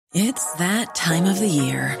It's that time of the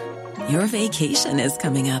year. Your vacation is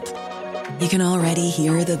coming up. You can already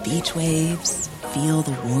hear the beach waves, feel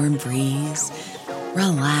the warm breeze,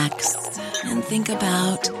 relax, and think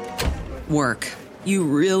about work. You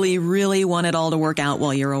really, really want it all to work out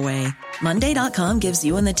while you're away. Monday.com gives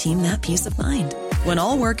you and the team that peace of mind. When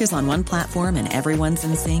all work is on one platform and everyone's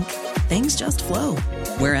in sync, things just flow.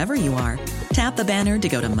 Wherever you are, tap the banner to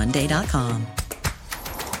go to Monday.com.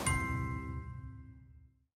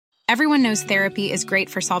 Everyone knows therapy is great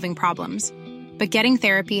for solving problems, but getting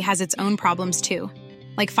therapy has its own problems too,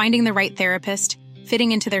 like finding the right therapist,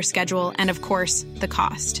 fitting into their schedule, and of course, the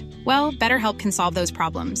cost. Well, BetterHelp can solve those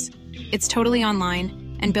problems. It's totally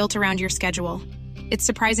online and built around your schedule. It's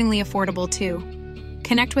surprisingly affordable too.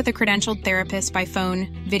 Connect with a credentialed therapist by phone,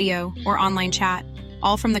 video, or online chat,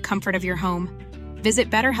 all from the comfort of your home. Visit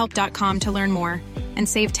BetterHelp.com to learn more and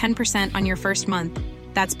save 10% on your first month.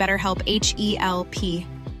 That's BetterHelp, H-E-L-P.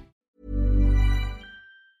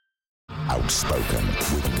 Outspoken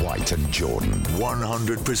with White and Jordan.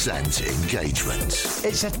 100% engagement.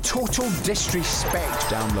 It's a total disrespect.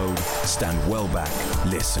 Download, stand well back,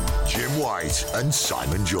 listen. Jim White and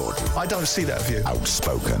Simon Jordan. I don't see that view.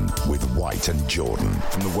 Outspoken with White and Jordan.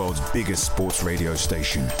 From the world's biggest sports radio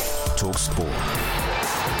station, Talk Sport.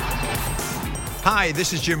 Hi,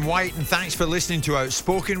 this is Jim White, and thanks for listening to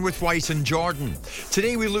Outspoken with White and Jordan.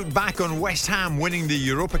 Today we look back on West Ham winning the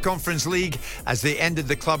Europa Conference League as they ended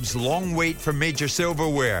the club's long wait for major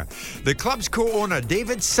silverware. The club's co-owner,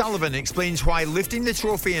 David Sullivan, explains why lifting the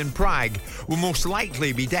trophy in Prague will most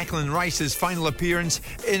likely be Declan Rice's final appearance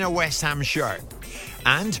in a West Ham shirt.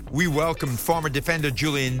 And we welcomed former defender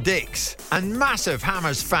Julian Dix and massive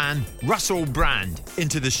Hammers fan Russell Brand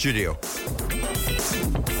into the studio.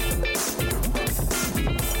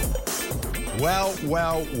 Well.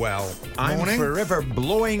 I'm Morning. forever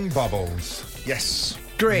blowing bubbles. Yes.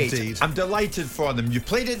 Great. Indeed. I'm delighted for them. You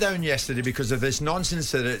played it down yesterday because of this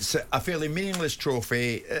nonsense that it's a fairly meaningless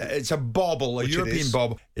trophy. It's a bauble, a European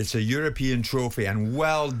bauble. It's a European trophy, and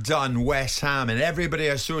well done, West Ham and everybody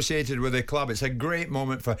associated with the club. It's a great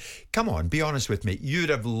moment for... Come on, be honest with me. You'd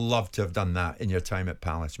have loved to have done that in your time at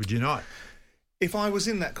Palace, would you not? If I was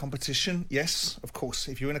in that competition, yes, of course.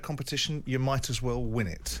 If you're in a competition, you might as well win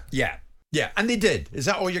it. Yeah, and they did. Is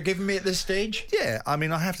that all you're giving me at this stage? Yeah, I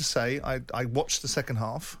mean, I have to say, I watched the second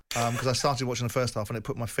half because I started watching the first half and it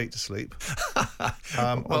put my feet to sleep. I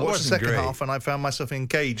watched the second half and I found myself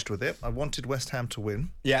engaged with it. I wanted West Ham to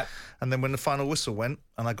win. Yeah. And then when the final whistle went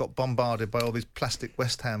and I got bombarded by all these plastic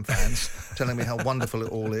West Ham fans telling me how wonderful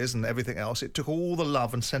it all is and everything else, it took all the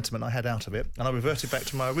love and sentiment I had out of it and I reverted back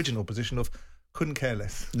to my original position of couldn't care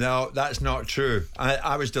less. No, that's not true.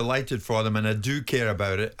 I was delighted for them and I do care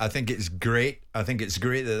about it. I think it's great. I think it's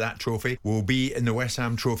great that trophy will be in the West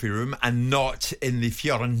Ham trophy room and not in the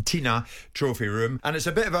Fiorentina trophy room. And it's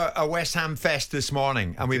a bit of a West Ham fest this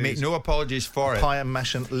morning and we make no apologies for it. Pie and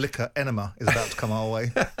mash and liquor enema is about to come our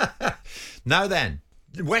way. Now then,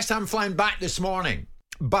 West Ham flying back this morning,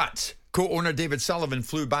 but co-owner David Sullivan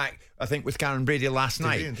flew back, I think, with Karen Brady last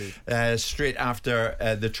night, straight after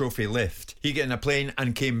the trophy lift. He got in a plane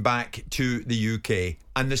and came back to the UK.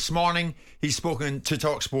 And this morning, he's spoken to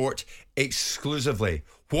TalkSport exclusively.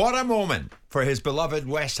 What a moment for his beloved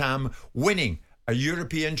West Ham winning a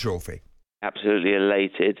European trophy. Absolutely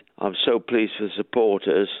elated. I'm so pleased for the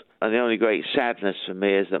supporters. And the only great sadness for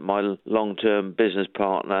me is that my long-term business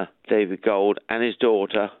partner, David Gold, and his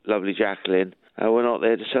daughter, lovely Jacqueline, we're not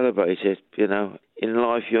there to celebrate it. You know, in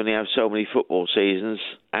life you only have so many football seasons,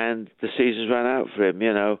 and the seasons ran out for him,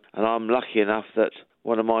 you know. And I'm lucky enough that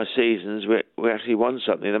one of my seasons we actually won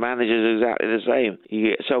something. The manager's exactly the same. You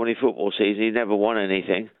get so many football seasons, he never won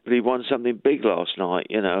anything, but he won something big last night,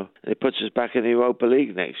 you know. And it puts us back in the Europa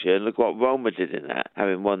League next year. And look what Roma did in that,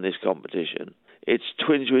 having won this competition. It's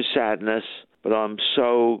twinged with sadness, but I'm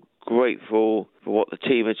so grateful for what the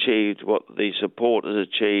team achieved, what the supporters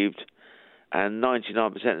achieved. And 99%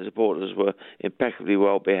 of the supporters were impeccably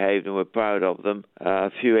well behaved and we're proud of them. A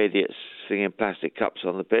few idiots singing plastic cups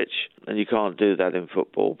on the pitch, and you can't do that in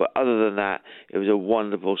football. But other than that, it was a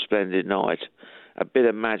wonderful, splendid night. A bit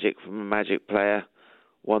of magic from a magic player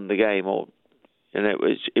won the game, and it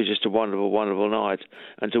was just a wonderful, wonderful night.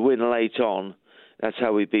 And to win late on, that's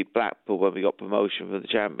how we beat Blackpool when we got promotion for the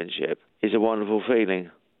Championship, is a wonderful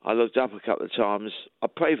feeling. I looked up a couple of times. I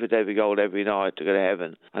pray for David Gold every night to go to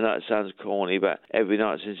heaven. I know it sounds corny, but every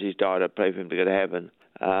night since he's died, I pray for him to go to heaven.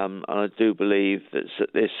 And I do believe that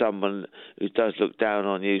there's someone who does look down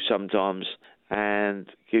on you sometimes and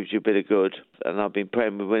gives you a bit of good. And I've been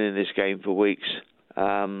praying we're winning this game for weeks.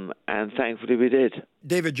 and thankfully we did.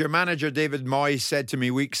 David, your manager, David Moyes, said to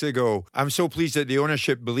me weeks ago, I'm so pleased that the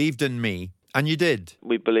ownership believed in me. And you did.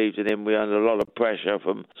 We believed in him. We under a lot of pressure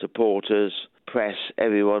from supporters, press,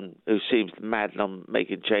 everyone who seems mad on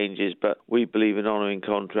making changes, but we believe in honouring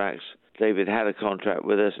contracts. David had a contract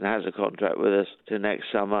with us and has a contract with us till next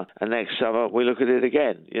summer. And next summer, we look at it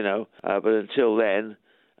again, But until then,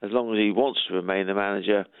 as long as he wants to remain the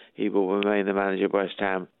manager, he will remain the manager of West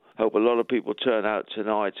Ham. Hope a lot of people turn out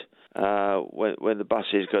tonight when the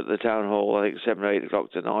buses go to the town hall, I think 7 or 8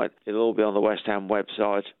 o'clock tonight. It'll all be on the West Ham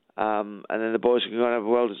website. And then the boys can go and have a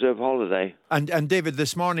well-deserved holiday. And David,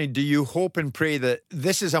 this morning, do you hope and pray that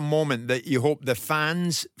this is a moment that you hope the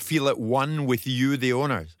fans feel at one with you, the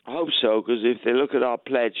owners? I hope so, because if they look at our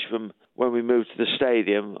pledge from when we moved to the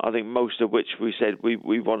stadium, I think most of which we said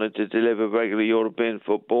we wanted to deliver regular European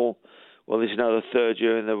football. Well, this is now the third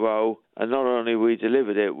year in a row. And not only we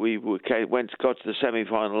delivered it, we got to the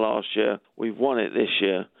semi-final last year. We've won it this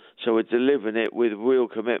year. So we're delivering it with real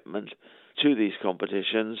commitment to these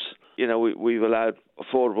competitions. We've allowed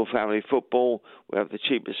affordable family football. We have the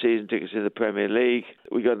cheapest season tickets in the Premier League.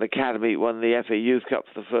 We got an academy, won the FA Youth Cup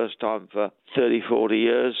for the first time for 30, 40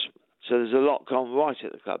 years. So there's a lot gone right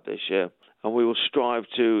at the club this year. And we will strive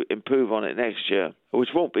to improve on it next year, which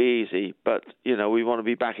won't be easy, but, we want to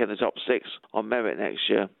be back in the top 6 on merit next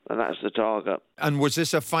year, and that's the target. And was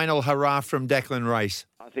this a final hurrah from Declan Rice?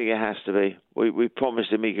 I think it has to be. We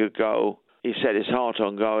promised him he could go. He set his heart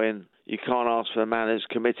on going. You can't ask for a man who's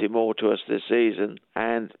committed more to us this season.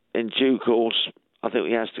 And in due course, I think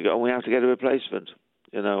he has to go, and we have to get a replacement,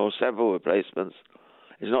 or several replacements.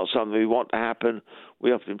 It's not something we want to happen.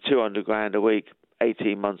 We offered him $200,000 a week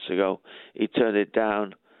 18 months ago. He turned it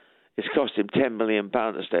down. It's cost him £10 million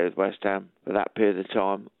to stay with West Ham for that period of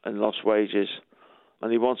time and lost wages.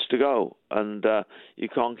 And he wants to go. And you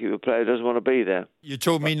can't keep a player who doesn't want to be there. You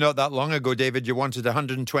told me not that long ago, David, you wanted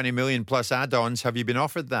 120 million plus add-ons. Have you been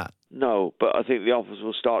offered that? No, but I think the offers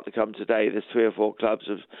will start to come today. There's 3 or 4 clubs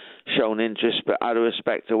have shown interest, but out of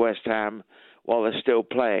respect to West Ham, while they're still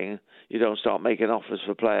playing, you don't start making offers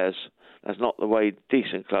for players. That's not the way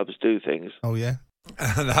decent clubs do things. Oh, yeah?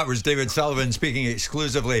 That was David Sullivan speaking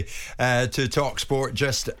exclusively to TalkSport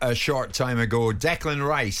just a short time ago. Declan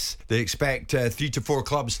Rice, they expect 3 to 4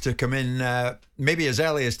 clubs to come in maybe as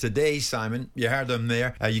early as today, Simon. You heard them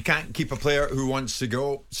there. You can't keep a player who wants to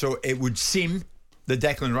go, so it would seem that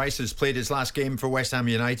Declan Rice has played his last game for West Ham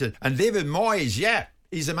United. And David Moyes,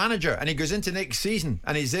 he's the manager and he goes into next season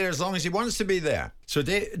and he's there as long as he wants to be there. So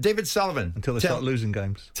David Sullivan, until they start losing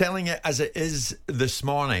games, telling it as it is this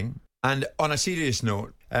morning. And on a serious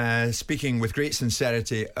note, speaking with great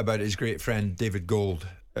sincerity about his great friend David Gold,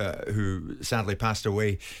 who sadly passed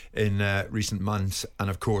away in recent months and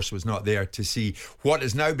of course was not there to see what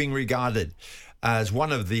is now being regarded as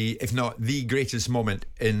one of the, if not the greatest moment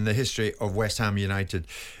in the history of West Ham United.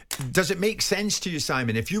 Does it make sense to you,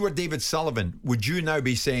 Simon? If you were David Sullivan, would you now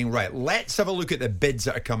be saying, right, let's have a look at the bids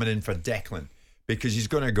that are coming in for Declan, because he's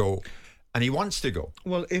going to go and he wants to go?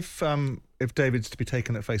 Well, if David's to be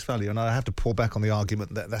taken at face value, and I have to pull back on the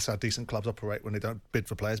argument that that's how decent clubs operate when they don't bid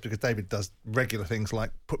for players, because David does regular things like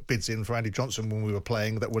put bids in for Andy Johnson when we were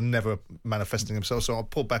playing that were never manifesting themselves, so I'll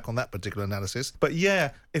pull back on that particular analysis. But yeah,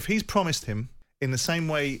 if he's promised him, in the same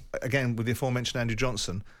way, again, with the aforementioned Andy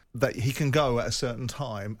Johnson, that he can go at a certain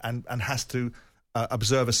time and has to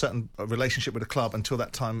observe a certain relationship with a club until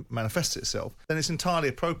that time manifests itself, then it's entirely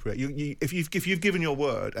appropriate. If you've given your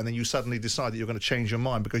word and then you suddenly decide that you're going to change your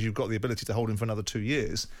mind because you've got the ability to hold him for another 2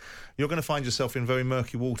 years, you're going to find yourself in very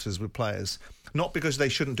murky waters with players. Not because they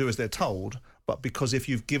shouldn't do as they're told, but because if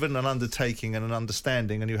you've given an undertaking and an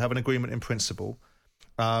understanding and you have an agreement in principle,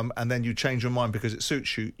 and then you change your mind because it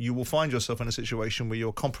suits you, you will find yourself in a situation where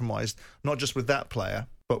you're compromised, not just with that player,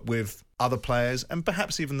 but with other players and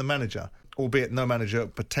perhaps even the manager, albeit no manager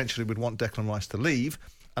potentially would want Declan Rice to leave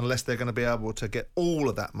unless they're going to be able to get all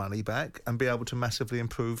of that money back and be able to massively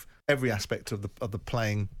improve every aspect of the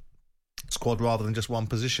playing squad rather than just one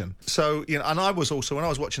position. So, and I was also, when I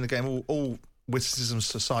was watching the game, all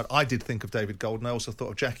witticisms aside, I did think of David Gold, and I also thought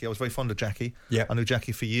of Jackie. I was very fond of Jackie. Yeah. I knew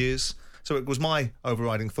Jackie for years. So it was my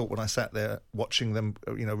overriding thought when I sat there watching them,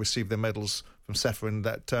 receive their medals from Ceferin,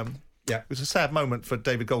 that it was a sad moment for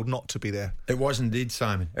David Gold not to be there. It was indeed,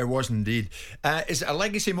 Simon. It was indeed. Is it a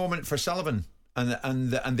legacy moment for Sullivan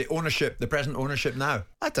and the ownership, the present ownership now?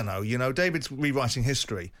 I don't know. David's rewriting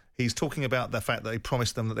history. He's talking about the fact that he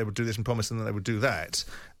promised them that they would do this and promised them that they would do that.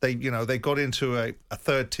 They got into a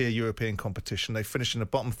third-tier European competition. They finished in the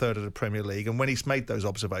bottom third of the Premier League. And when he's made those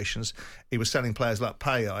observations, he was selling players like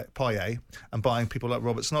Payet and buying people like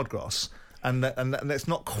Robert Snodgrass. And that's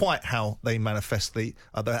not quite how they manifest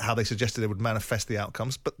how they suggested they would manifest the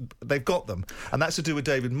outcomes, but they've got them. And that's to do with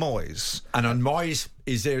David Moyes. And on Moyes,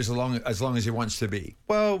 he's there as long as he wants to be.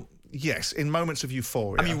 Well, yes, in moments of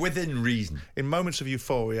euphoria. I mean, within reason. In moments of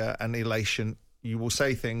euphoria and elation, you will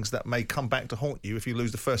say things that may come back to haunt you if you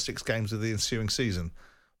lose the first 6 games of the ensuing season,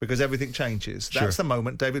 because everything changes. Sure. That's the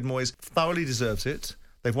moment. David Moyes thoroughly deserves it.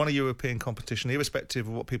 They've won a European competition, irrespective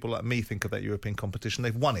of what people like me think of that European competition.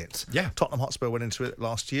 They've won it. Yeah. Tottenham Hotspur went into it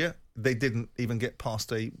last year. They didn't even get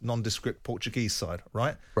past a nondescript Portuguese side,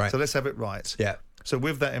 right? Right. So let's have it right. Yeah. So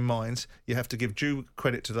with that in mind, you have to give due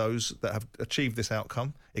credit to those that have achieved this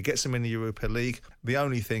outcome. It gets them in the Europa League. The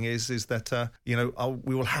only thing is that,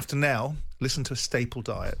 we will have to now listen to a staple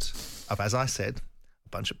diet of, as I said, a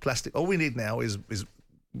bunch of plastic. All we need now is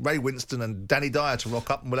Ray Winston and Danny Dyer to rock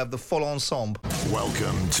up, and we'll have the full ensemble.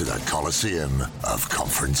 Welcome to the Coliseum of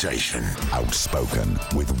Confrontation. Outspoken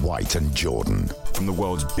with White and Jordan. From the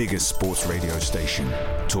world's biggest sports radio station,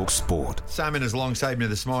 Talk Sport. Simon is alongside me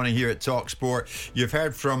this morning here at Talk Sport. You've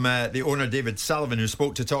heard from the owner, David Sullivan, who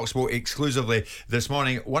spoke to Talk Sport exclusively this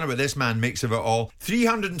morning. Wonder what this man makes of it all.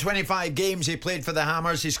 325 games he played for the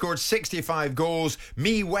Hammers. He scored 65 goals.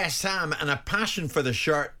 Me, West Ham, and a passion for the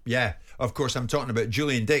shirt. Yeah. Of course, I'm talking about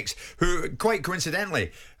Julian Dix, who, quite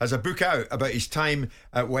coincidentally, has a book out about his time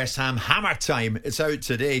at West Ham, Hammer Time. It's out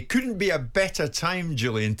today. Couldn't be a better time,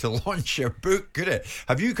 Julian, to launch your book, could it?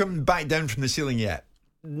 Have you come back down from the ceiling yet?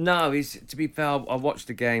 No, to be fair, I watched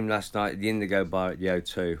the game last night at the Indigo Bar at the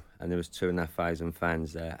O2, and there was 2,500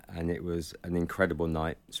 fans there, and it was an incredible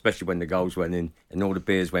night, especially when the goals went in and all the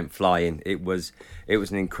beers went flying. It was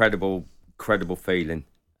an incredible feeling.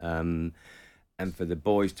 And for the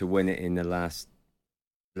boys to win it in the last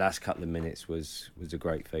couple of minutes was a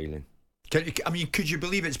great feeling. Could you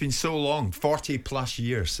believe it's been so long, 40 plus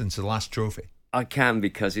years since the last trophy? I can,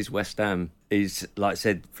 because it's West Ham. Is, like I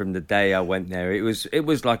said, from the day I went there, it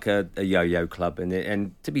was like a yo-yo club,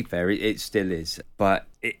 and to be fair, it still is. But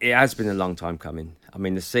it has been a long time coming. I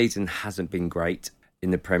mean, the season hasn't been great in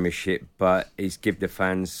the Premiership, but it's give the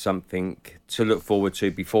fans something to look forward to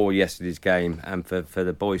before yesterday's game, and for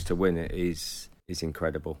the boys to win it is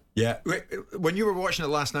incredible. Yeah. When you were watching it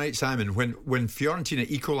last night, Simon, when Fiorentina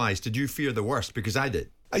equalised, did you fear the worst? Because I did.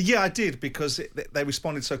 Yeah, I did, because they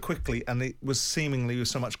responded so quickly, and it was seemingly with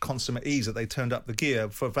so much consummate ease that they turned up the gear.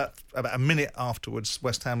 For about a minute afterwards,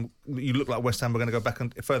 you looked like West Ham were going to go back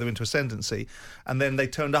further into ascendancy, and then they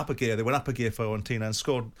turned up a gear. They went up a gear for Fiorentina and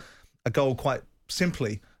scored a goal quite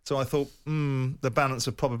simply. So I thought, the balance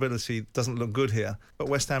of probability doesn't look good here. But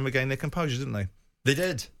West Ham regained their composure, didn't they? They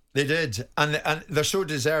did. They did, and they're so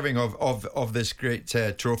deserving of this great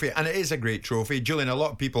trophy, and it is a great trophy. Julian, a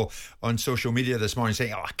lot of people on social media this morning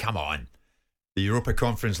saying, "Oh, come on, the Europa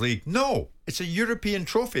Conference League." No, it's a European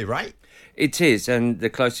trophy, right? It is, and the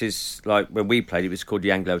closest, like when we played, it was called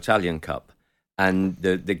the Anglo-Italian Cup, and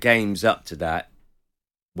the games up to that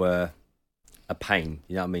were a pain.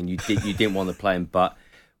 You know what I mean? You didn't want to play them, but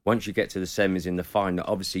once you get to the semis in the final,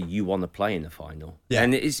 obviously you want to play in the final. Yeah.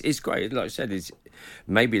 And it's great. Like I said, it's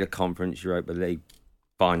maybe the Conference Europa League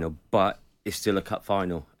final, but it's still a cup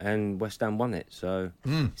final, and West Ham won it. So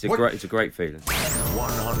it's a great feeling.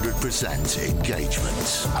 100%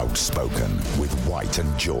 engagement. Outspoken with White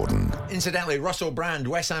and Jordan. Incidentally, Russell Brand,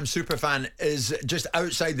 West Ham superfan, is just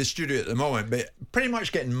outside the studio at the moment, but pretty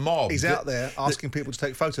much getting mobbed. He's out there asking people to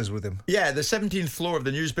take photos with him. Yeah, the 17th floor of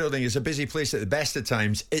the news building is a busy place at the best of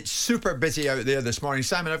times. It's super busy out there this morning.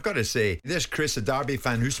 Simon, I've got to say, there's Chris, a Derby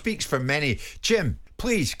fan, who speaks for many. Jim,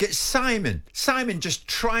 please get Simon, just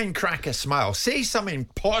try and crack a smile. Say something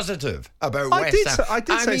positive about West Ham. I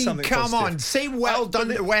did say something come positive. On, say well done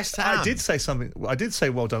to West Ham. I did say something. I did say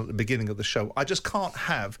well done at the beginning of the show. I just can't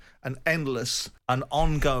have an endless, an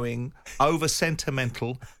ongoing,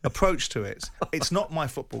 over-sentimental approach to it. It's not my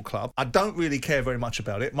football club. I don't really care very much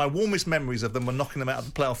about it. My warmest memories of them were knocking them out of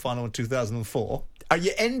the playoff final in 2004. Are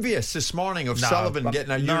you envious this morning of Sullivan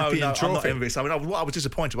getting a European trophy? I'm not envious. I mean, what I was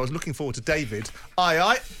disappointed. I was looking forward to David.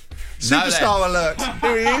 Aye. Superstar alert.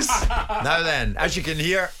 Here he is. Now then, as you can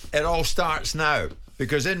hear, it all starts now.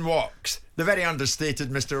 Because in walks the very understated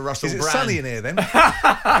Mr. Russell Brand. Is it sunny in here then? Is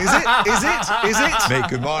it? Mate,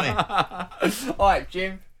 good morning. All right,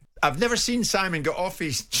 Jim. I've never seen Simon get off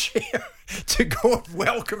his chair to go and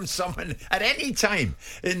welcome someone at any time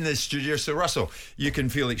in the studio. So, Russell, you can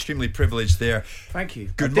feel extremely privileged there. Thank you.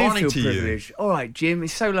 Good morning to privileged. You. All right, Jim.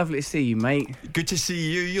 It's so lovely to see you, mate. Good to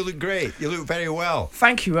see you. You look great. You look very well.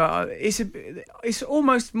 Thank you. It's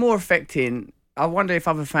almost more affecting. I wonder if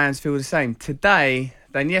other fans feel the same. Today,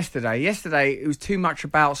 than yesterday. Yesterday, it was too much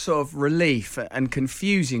about sort of relief and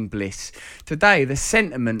confusing bliss. Today, the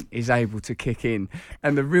sentiment is able to kick in,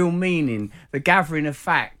 and the real meaning, the gathering of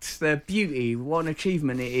facts, the beauty, what an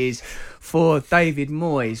achievement it is for David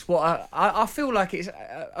Moyes. What I feel like it's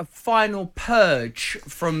a final purge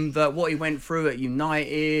from what he went through at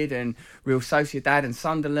United and Real Sociedad and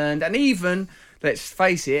Sunderland, and even, let's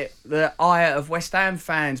face it, the ire of West Ham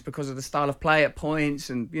fans because of the style of play at points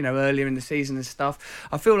and, earlier in the season and stuff.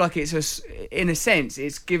 I feel like in a sense,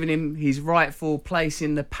 it's given him his rightful place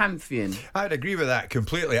in the pantheon. I'd agree with that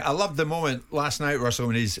completely. I loved the moment last night, Russell,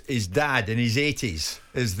 when his dad in his 80s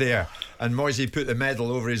is there and Moisey put the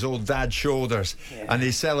medal over his old dad's shoulders and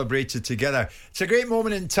they celebrated together. It's a great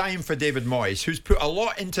moment in time for David Moyes, who's put a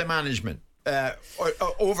lot into management.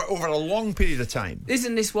 Over a long period of time.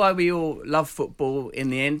 Isn't this why we all love football in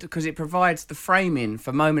the end? Because it provides the framing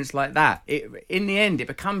for moments like that. In the end, it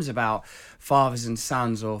becomes about fathers and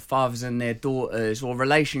sons, or fathers and their daughters, or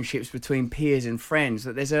relationships between peers and friends.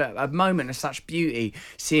 That there's a moment of such beauty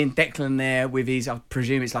seeing Declan there with his, I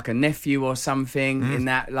presume it's like a nephew or something, in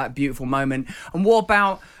that like beautiful moment. And what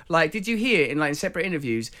about, like, did you hear in separate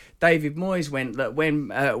interviews, David Moyes went that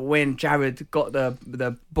when Jared got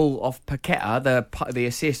the ball off Paqueta, the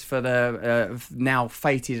assist for the now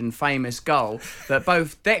fated and famous goal, that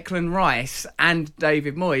both Declan Rice and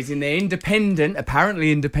David Moyes, in their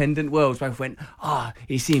apparently independent worlds, both went,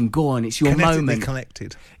 it's him, go on, it's your moment.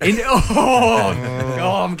 Connected.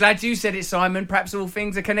 I'm glad you said it, Simon. Perhaps all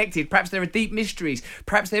things are connected. Perhaps there are deep mysteries.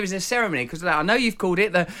 Perhaps there is a ceremony, because I know you've called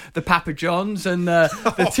it the Papa John's and the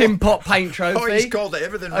Tin Pot Paint Trophy. Oh, he's called it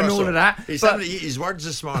everything, and Russell. all of that. He's having to eat his words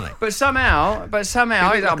this morning. But somehow, Like a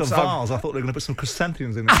vase. I thought they were going to put some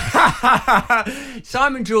chrysanthemums in it.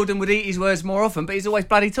 Simon Jordan would eat his words more often, but he's always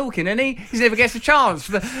bloody talking, isn't he? He never gets a chance.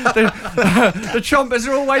 The chompers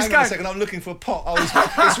are always Hang going. on a second, I'm looking for a pot.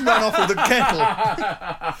 It's run off with the kettle.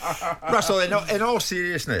 Russell, in all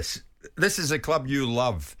seriousness, this is a club you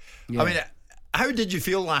love. Yeah. I mean, how did you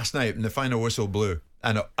feel last night when the final whistle blew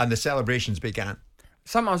and the celebrations began?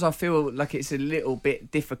 Sometimes I feel like it's a little bit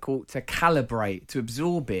difficult to calibrate, to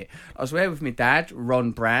absorb it. I was there with my dad, Ron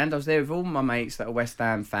Brand. I was there with all my mates that are West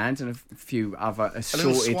Ham fans and a few other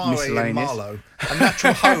assorted miscellaneous. In Marlow. A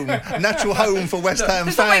natural home for West Ham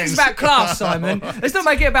Let's fans. not make it about class, Simon. Let's not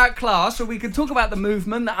make it about class, so we can talk about the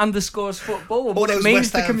movement that underscores football and All what it those means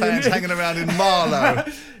West to Ham community. fans hanging around in Marlow.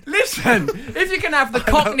 Listen, if you can have the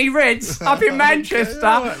Cockney Reds up in Manchester,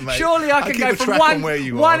 all right, mate. surely I I'll can keep go a from track on where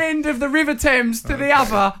you one are. end of the River Thames to the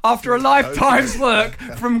other after a lifetime's work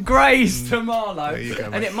from Grays to Marlow. There you go,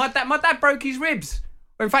 And mate. my dad broke his ribs.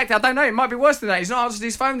 In fact, I don't know, it might be worse than that. He's not answered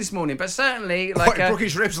his phone this morning, but certainly What, he broke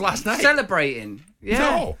his ribs last night? celebrating. Yeah.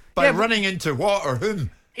 No, by Yeah, running into what or whom?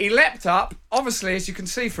 He leapt up. Obviously, as you can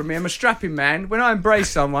see from me, I'm a strapping man. When I embrace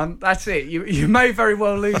someone, that's it. You may very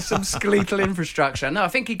well lose some skeletal infrastructure. No, I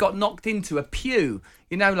think he got knocked into a pew.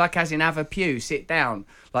 Like as in have a pew, sit down.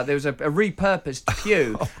 Like there was a repurposed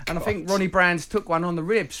pew. And I think Ronnie Brands took one on the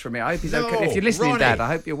ribs from it. I hope he's okay. If you're listening, Ronnie. Dad, I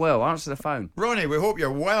hope you're well. Answer the phone. Ronnie, we hope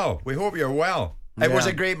you're well. It was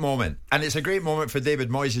a great moment, and it's a great moment for David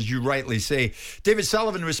Moyes, as you rightly say. David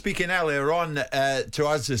Sullivan was speaking earlier on to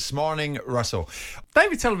us this morning, Russell.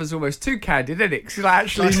 David Sullivan's almost too candid, isn't it? 'Cause he's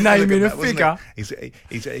actually Nice to naming look a at that, figure. wasn't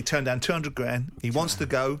it? He turned down 200 grand. He wants to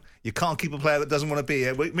go. You can't keep a player that doesn't want to be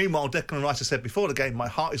here. Meanwhile, Declan Rice has said before the game, my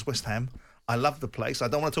heart is West Ham. I love the place. I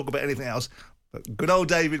don't want to talk about anything else. But good old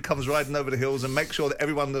David comes riding over the hills and makes sure that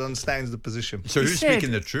everyone that understands the position. So who's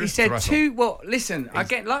speaking the truth? He said Russell? listen,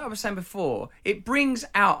 again, like I was saying before, it brings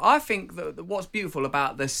out, I think that what's beautiful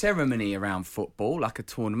about the ceremony around football, like a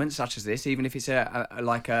tournament such as this, even if it's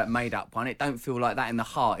a made up one, it don't feel like that in the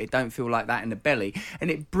heart, it don't feel like that in the belly, and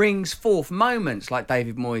it brings forth moments like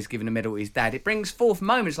David Moyes giving a medal to his dad. It brings forth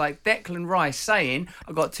moments like Declan Rice saying,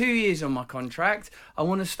 I've got 2 years on my contract, I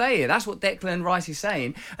want to stay here. That's what Declan Rice is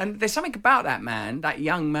saying, and there's something about that man, that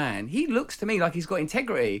young man. He looks to me like he's got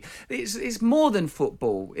integrity. It's more than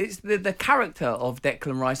football. It's the character of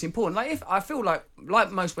Declan Rice important. I feel like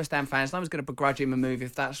most West Ham fans, no one's going to begrudge him a move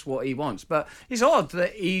if that's what he wants. But it's odd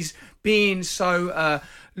that he's being so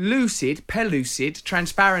pellucid,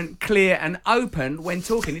 transparent, clear and open when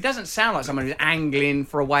talking. He doesn't sound like someone who's angling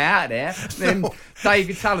for a way out of there. Then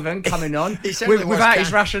David Sullivan coming on without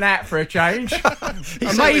his Russian hat for a change.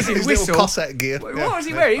 Amazing his whistle. little Cossack gear. What was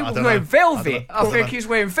he wearing? He was wearing velvet. I think he was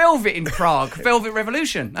wearing velvet in Prague. Velvet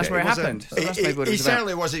Revolution. That's where it happened. So that's maybe what it He was about.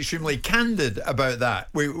 certainly was extremely candid about that.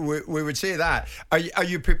 We would say that. Are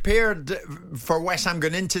you prepared for West Ham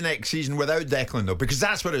going into next season without Declan, though? Because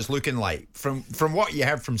that's what it's looking like. From what you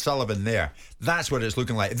heard from Sullivan there, that's what it's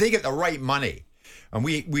looking like. If they get the right money And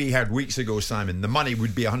we heard weeks ago, Simon, the money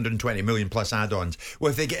would be 120 million plus add-ons. Well,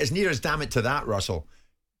 if they get as near as damn it to that, Russell,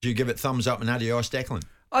 do you give it thumbs up and adios, Declan?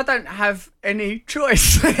 I don't have any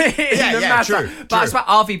choice in the matter. True. But it's about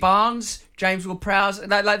Harvey Barnes, James Ward-Prowse.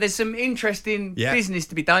 Like, there's some interesting business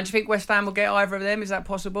to be done. Do you think West Ham will get either of them? Is that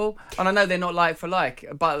possible? And I know they're not like for like,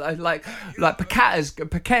 but like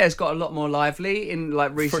Paqueta's got a lot more lively in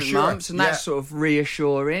like recent months, and that's sort of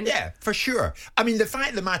reassuring. Yeah, for sure. I mean, the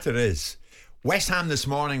fact of the matter is, West Ham this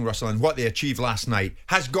morning, Russell, and what they achieved last night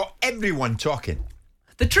has got everyone talking.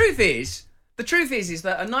 The truth is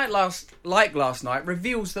that a night like last night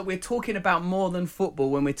reveals that we're talking about more than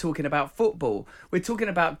football when we're talking about football. We're talking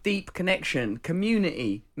about deep connection,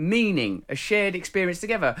 community, meaning, a shared experience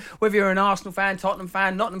together. Whether you're an Arsenal fan, Tottenham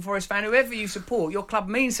fan, Nottingham Forest fan, whoever you support, your club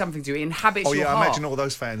means something to you, it inhabits your heart. I imagine all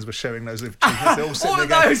those fans were sharing those achievements. They all sitting all of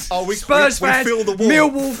there those going, Spurs fans, we feel the wall.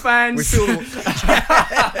 Millwall fans. We feel the wall.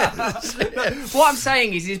 What I'm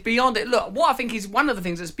saying is beyond it. Look, what I think is one of the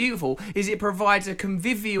things that's beautiful is it provides a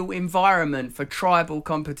convivial environment for tribal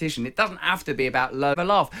competition. It doesn't have to be about love or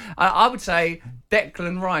laugh. I would say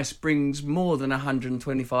Declan Rice brings more than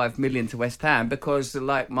 125 million to West Ham because,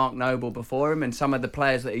 like Mark Noble before him and some of the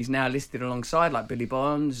players that he's now listed alongside, like Billy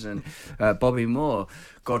Bonds and Bobby Moore,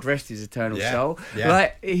 God rest his eternal soul,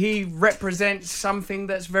 like he represents something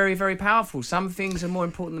that's very, very powerful. Some things are more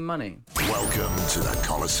important than money. Welcome to the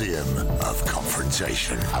Coliseum of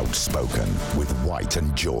Confrontation. Outspoken with White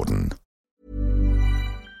and Jordan.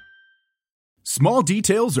 Small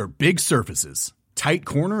details are big surfaces. Tight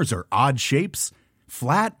corners are odd shapes.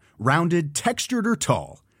 Flat, rounded, textured, or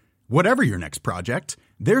tall. Whatever your next project,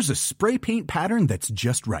 there's a spray paint pattern that's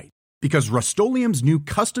just right. Because Rust-Oleum's new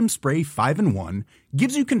Custom Spray 5-in-1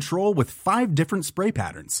 gives you control with 5 different spray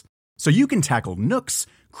patterns. So you can tackle nooks,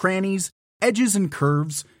 crannies, edges, and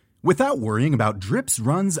curves without worrying about drips,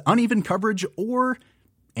 runs, uneven coverage, or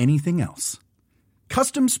anything else.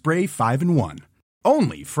 Custom Spray 5-in-1.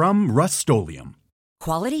 Only from Rust-Oleum.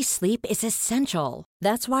 Quality sleep is essential.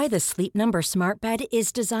 That's why the Sleep Number Smart Bed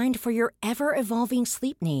is designed for your ever-evolving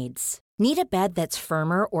sleep needs. Need a bed that's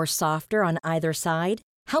firmer or softer on either side?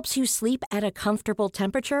 Helps you sleep at a comfortable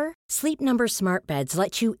temperature? Sleep Number Smart Beds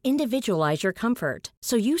let you individualize your comfort,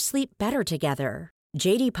 so you sleep better together.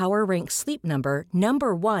 J.D. Power ranks Sleep Number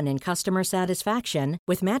number 1 in customer satisfaction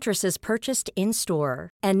with mattresses purchased in-store.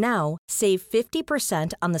 And now, save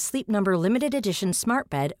 50% on the Sleep Number Limited Edition Smart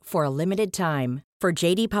Bed for a limited time. For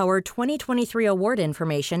J.D. Power 2023 award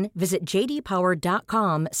information, visit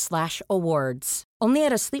jdpower.com/awards. Only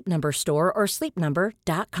at a Sleep Number store or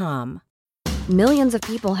sleepnumber.com. Millions of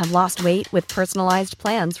people have lost weight with personalized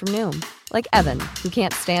plans from Noom. Like Evan, who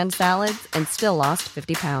can't stand salads and still lost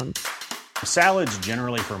 50 pounds. Salads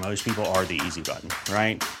generally for most people are the easy button,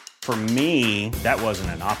 right? For me, that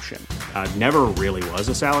wasn't an option. I never really was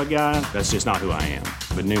a salad guy. That's just not who I am.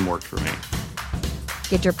 But Noom worked for me.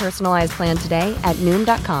 Get your personalized plan today at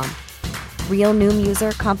Noom.com. Real Noom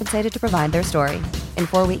user compensated to provide their story. In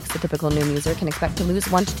 4 weeks, the typical Noom user can expect to lose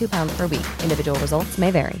 1 to 2 pounds per week. Individual results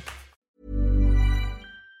may vary.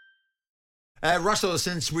 Russell,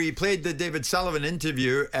 since we played the David Sullivan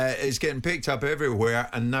interview, it's getting picked up everywhere,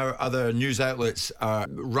 and now other news outlets are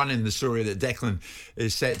running the story that Declan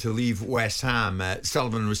is set to leave West Ham.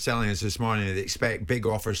 Sullivan was telling us this morning that they expect big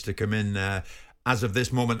offers to come in as of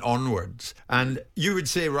this moment onwards. And you would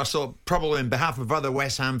say, Russell, probably on behalf of other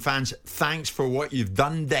West Ham fans, thanks for what you've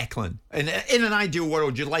done, Declan. In an ideal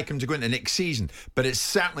world, you'd like him to go into next season, but it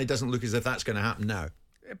certainly doesn't look as if that's going to happen now.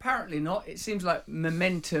 Apparently not. It seems like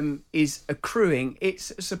momentum is accruing.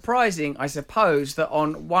 It's surprising, I suppose, that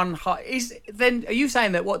on one are you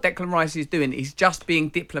saying that what Declan Rice is doing is just being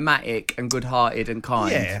diplomatic and good-hearted and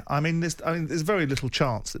kind? Yeah, there's very little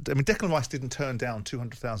chance that. Declan Rice didn't turn down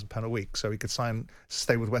 £200,000 a week, so he could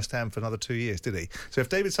stay with West Ham for another 2 years, did he? So if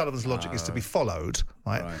David Sullivan's logic is to be followed,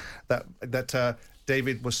 right. that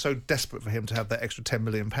David was so desperate for him to have that extra £10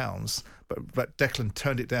 million, but Declan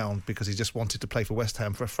turned it down because he just wanted to play for West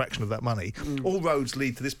Ham for a fraction of that money. All roads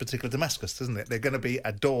lead to this particular Damascus, doesn't it? They're going to be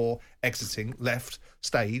a door exiting left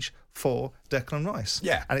stage for Declan Rice.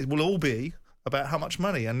 Yeah. And it will all be about how much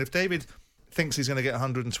money. And if David thinks he's going to get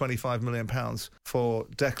 £125 million for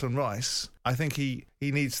Declan Rice, I think he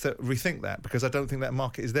needs to rethink that, because I don't think that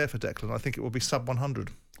market is there for Declan. I think it will be sub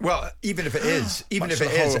 100. Well, even if it is,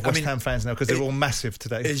 West Ham fans now, because they're all massive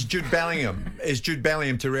today. Is Jude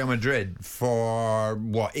Bellingham to Real Madrid for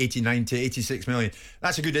what, 89 to 86 million?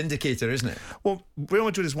 That's a good indicator, isn't it? Well, Real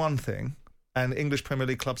Madrid is one thing, and English Premier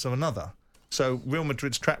League clubs are another. So Real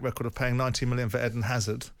Madrid's track record of paying 90 million for Eden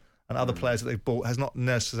Hazard and other players that they've bought has not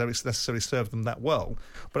necessarily served them that well.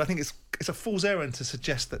 But I think it's a fool's errand to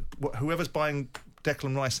suggest that whoever's buying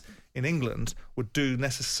Declan Rice in England would do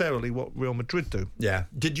necessarily what Real Madrid do. Yeah.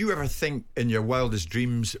 Did you ever think in your wildest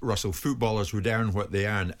dreams, Russell, footballers would earn what they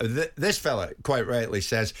earn? This fella quite rightly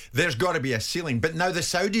says there's got to be a ceiling, but now the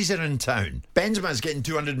Saudis are in town. Benzema's getting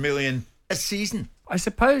 200 million a season. I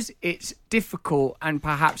suppose it's difficult and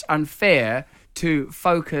perhaps unfair to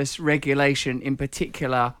focus regulation in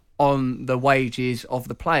particular on the wages of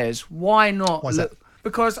the players. Why not look?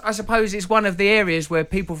 Because I suppose it's one of the areas where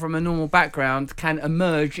people from a normal background can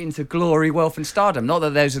emerge into glory, wealth and stardom. Not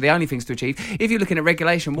that those are the only things to achieve. If you're looking at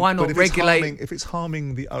regulation, why not regulate... If it's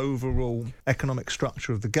harming the overall economic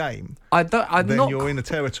structure of the game, then you're in a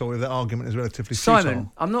territory where that argument is relatively Simon,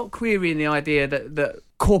 futile. I'm not querying the idea that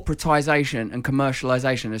corporatisation and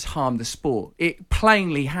commercialisation has harmed the sport. It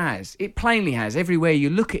plainly has. It plainly has. Everywhere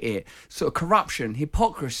you look at it, sort of corruption,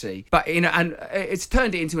 hypocrisy. But and it's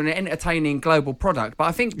turned it into an entertaining global product. But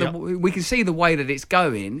I think we can see the way that it's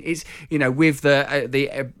going. It's with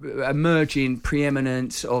the emerging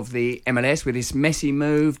preeminence of the MLS with this Messi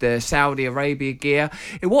move, the Saudi Arabia gear.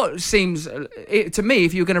 What seems to me,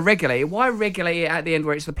 if you're going to regulate it, why regulate it at the end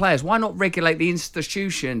where it's the players? Why not regulate the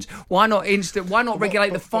institutions? Why not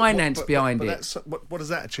regulate the finance behind it? What does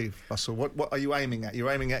that achieve, Russell? What are you aiming at?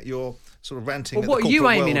 You're aiming at your sort of ranting. Well, what are you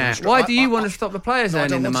aiming at? Why do you want to stop the players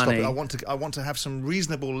earning the money? I want to have some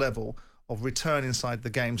reasonable level of return inside the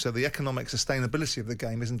game so the economic sustainability of the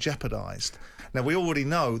game isn't jeopardised. Now, we already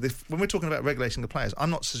know, when we're talking about regulating the players, I'm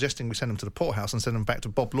not suggesting we send them to the poorhouse and send them back to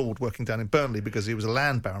Bob Lord working down in Burnley because he was a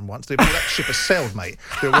land baron once. That ship has sailed, mate.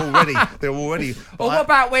 They're already... Well, what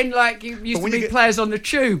about when, you used to be players on the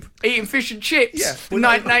tube eating fish and chips in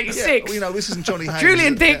 1986? Yeah, this isn't Johnny Hayes.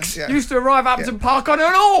 Julian Dix used to arrive at Upton Park on an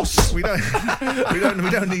horse. We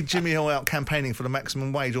don't need Jimmy Hill out campaigning for the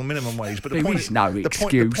maximum wage or minimum wage. But the point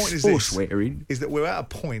is that we're at a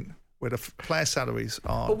point where the player salaries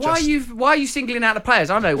are. But why are you singling out the players?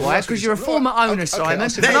 I know why. Because you're a former owner, Simon,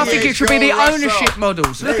 and I think it should be the ownership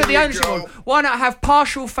models. Look at the ownership model. Why not have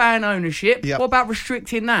partial fan ownership? Yep. What about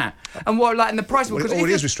restricting that? And in the price? Well, it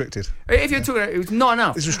already is restricted. If you're talking, it's not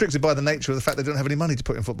enough. It's restricted by the nature of the fact they don't have any money to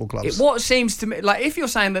put in football clubs. What seems to me if you're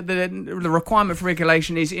saying that the requirement for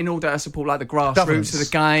regulation is in order to support the grassroots of the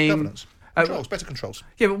game. Governance. Better controls.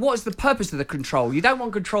 Yeah, but what is the purpose of the control? You don't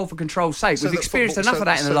want control for control's sake. We've experienced enough of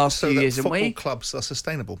that in the last few years, haven't we? Football clubs are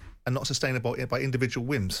sustainable and not sustainable by individual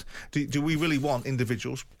whims. Do we really want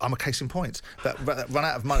individuals, I'm a case in point, that run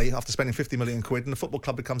out of money after spending 50 million quid and the football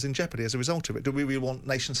club becomes in jeopardy as a result of it? Do we really want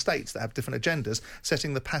nation states that have different agendas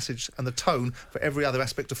setting the passage and the tone for every other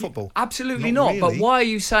aspect of football? Absolutely not. Really. But why are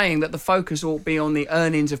you saying that the focus ought to be on the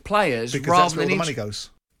earnings of players rather than... Because that's where all the money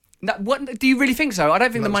goes. No, what, do you really think so? I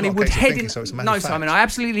don't think the money would head in. No, Simon, I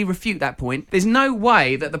absolutely refute that point. There's no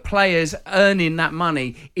way that the players earning that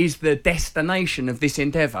money is the destination of this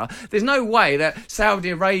endeavour. There's no way that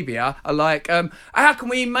Saudi Arabia are like, how can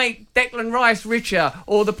we make Declan Rice richer,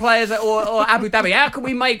 or the players, or Abu Dhabi? How can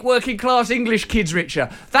we make working class English kids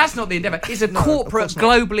richer? That's not the endeavour. It's a corporate,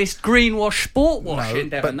 globalist, greenwash, sport wash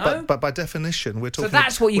endeavour. But by definition, we're talking. So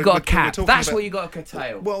that's what you got to cap. That's what you got to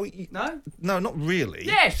curtail. Well, no, not really.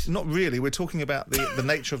 Yes. Not really. We're talking about the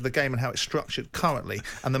nature of the game and how it's structured currently.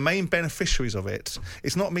 And the main beneficiaries of it,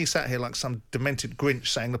 it's not me sat here like some demented Grinch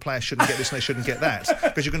saying the players shouldn't get this and they shouldn't get that.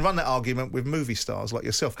 Because you can run that argument with movie stars like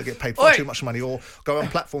yourself that get paid far too much money, or go on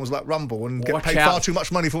platforms like Rumble and get paid far too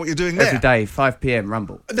much money for what you're doing there. Every day, 5 p.m,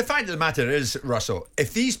 Rumble. The fact of the matter is, Russell,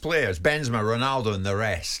 if these players, Benzema, Ronaldo and the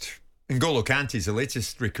rest... N'Golo Kante's the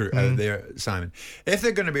latest recruit out there, Simon. If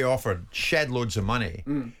they're going to be offered shed loads of money...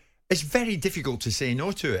 It's very difficult to say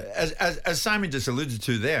no to it. As Simon just alluded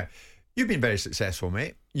to there, you've been very successful,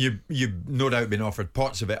 mate. You've no doubt been offered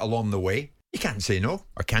pots of it along the way. You can't say no,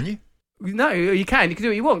 or can you? No, you can. You can do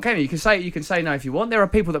what you want, can't you? You can say no if you want. There are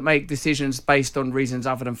people that make decisions based on reasons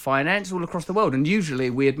other than finance all across the world, and usually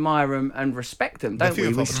we admire them and respect them, don't we?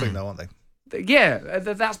 They're few and far between, though, aren't they? Yeah,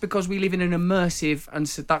 that's because we live in an immersive and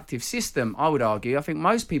seductive system, I would argue. I think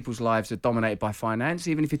most people's lives are dominated by finance,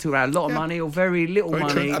 even if you talk about a lot of money or very little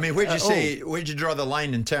money. True. I mean, where'd you draw the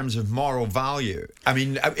line in terms of moral value? I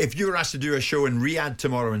mean, if you were asked to do a show in Riyadh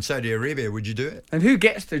tomorrow in Saudi Arabia, would you do it? And who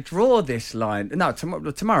gets to draw this line? No,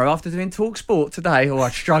 tomorrow after doing Talk Sport today,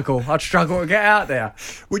 I'd struggle. I'd struggle to get out there.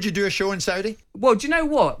 Would you do a show in Saudi? Well, do you know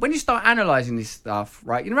what? When you start analysing this stuff,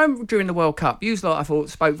 right, you remember during the World Cup, you lot, I thought,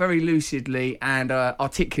 spoke very lucidly and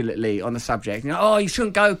articulately on the subject. You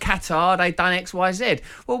shouldn't go Qatar, they've done X, Y, Z.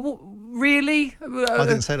 Well, really? I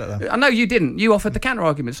didn't say that, though. I know you didn't. You offered the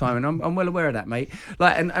counter-argument, Simon. I'm well aware of that, mate.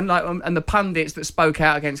 And the pundits that spoke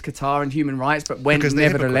out against Qatar and human rights, but went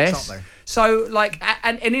nevertheless. So, like,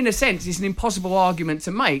 and in a sense, it's an impossible argument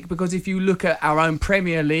to make, because if you look at our own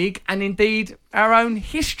Premier League and indeed our own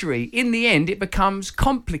history, in the end, it becomes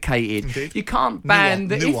complicated. Indeed. You can't ban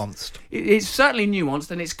nuanced. It's certainly nuanced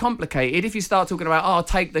and it's complicated. If you start talking about,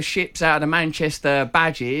 take the ships out of the Manchester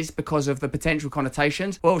badges because of the potential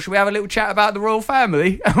connotations, well, should we have a little chat about the royal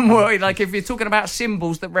family? Like, if you're talking about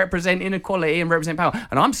symbols that represent inequality and represent power,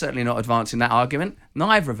 and I'm certainly not advancing that argument,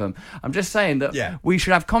 neither of them. I'm just saying that we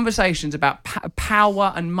should have conversations about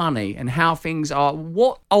power and money and how things are,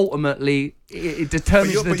 what ultimately it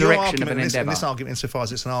determines the direction of an endeavour. This argument, insofar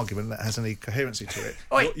as it's an argument that has any coherency to it,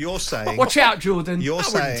 you're saying... Watch out, Jordan. You're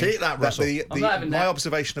saying take that, Russell. My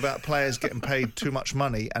observation about players getting paid too much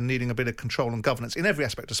money and needing a bit of control and governance in every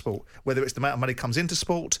aspect of sport, whether it's the amount of money comes into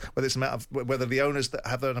sport, whether it's the amount of, whether the owners that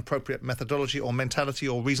have an appropriate methodology or mentality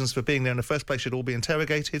or reasons for being there in the first place should all be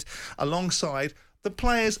interrogated, alongside the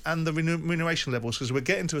players and the remuneration levels, because we're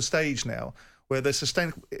getting to a stage now where there's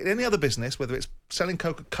sustainable... In any other business, whether it's selling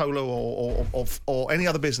Coca-Cola or any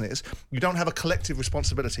other business, you don't have a collective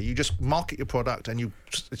responsibility. You just market your product and you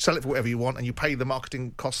sell it for whatever you want, and you pay the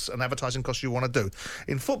marketing costs and advertising costs you want to do.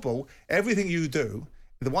 In football, everything you do,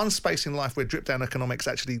 the one space in life where drip-down economics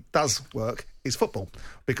actually does work is football,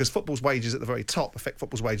 because football's wages at the very top affect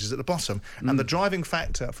football's wages at the bottom. And the driving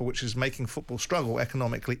factor for which is making football struggle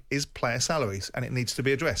economically is player salaries, and it needs to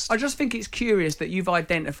be addressed. I just think it's curious that you've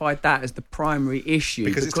identified that as the primary issue.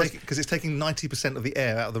 Because it's taking 90% of the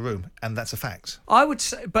air out of the room, and that's a fact. I would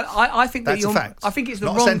say, but I think that's that a fact. I think it's the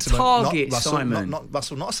not wrong target, Russell, Simon.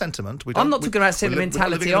 Russell, not a sentiment. I'm not talking about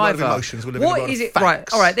sentimentality either. What is it? Right,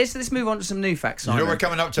 all right, let's move on to some new facts, Simon. We're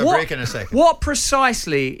coming up to a break in a second. What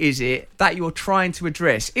precisely is it that you're trying to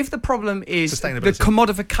address? If the problem is the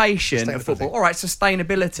commodification of football, all right,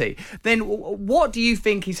 sustainability, then what do you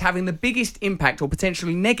think is having the biggest impact or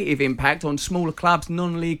potentially negative impact on smaller clubs,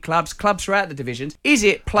 non-league clubs throughout the divisions? Is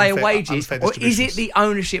it player wages, or is it the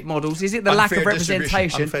ownership models? Is it the lack of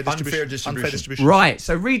representation? Unfair distribution. Right,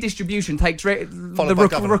 so redistribution takes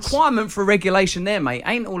the requirement for regulation there, mate,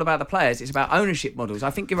 ain't all about the players, it's about ownership models. I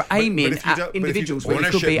think you're aiming at individuals when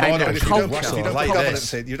it could be aimed at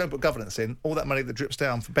culture. If you don't put governance in, all that money that drips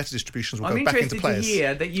down for better distributions will go back into players. I'm interested to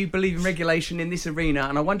hear that you believe in regulation in this arena,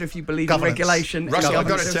 and I wonder if you believe in regulation. Russell, I've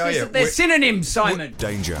got to tell you, they're synonyms, Simon.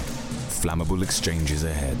 Danger. Flammable exchanges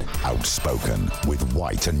ahead. Outspoken with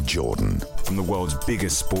White and Jordan. From the world's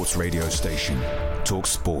biggest sports radio station, Talk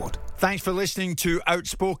Sport. Thanks for listening to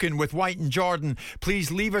Outspoken with White and Jordan.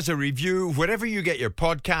 Please leave us a review wherever you get your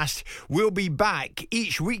podcast. We'll be back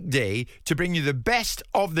each weekday to bring you the best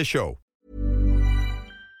of the show.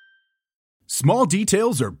 Small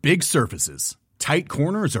details are big surfaces. Tight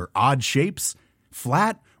corners are odd shapes.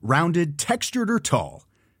 Flat, rounded, textured, or tall.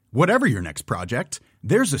 Whatever your next project,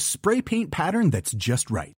 there's a spray paint pattern that's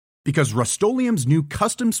just right. Because Rust-Oleum's new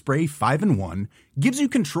Custom Spray 5-in-1 gives you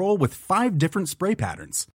control with 5 different spray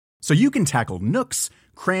patterns. So you can tackle nooks,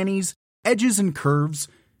 crannies, edges, and curves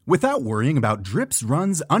without worrying about drips,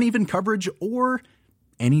 runs, uneven coverage, or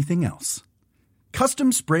anything else.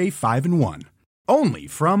 Custom Spray 5-in-1. Only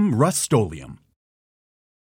from Rust-Oleum.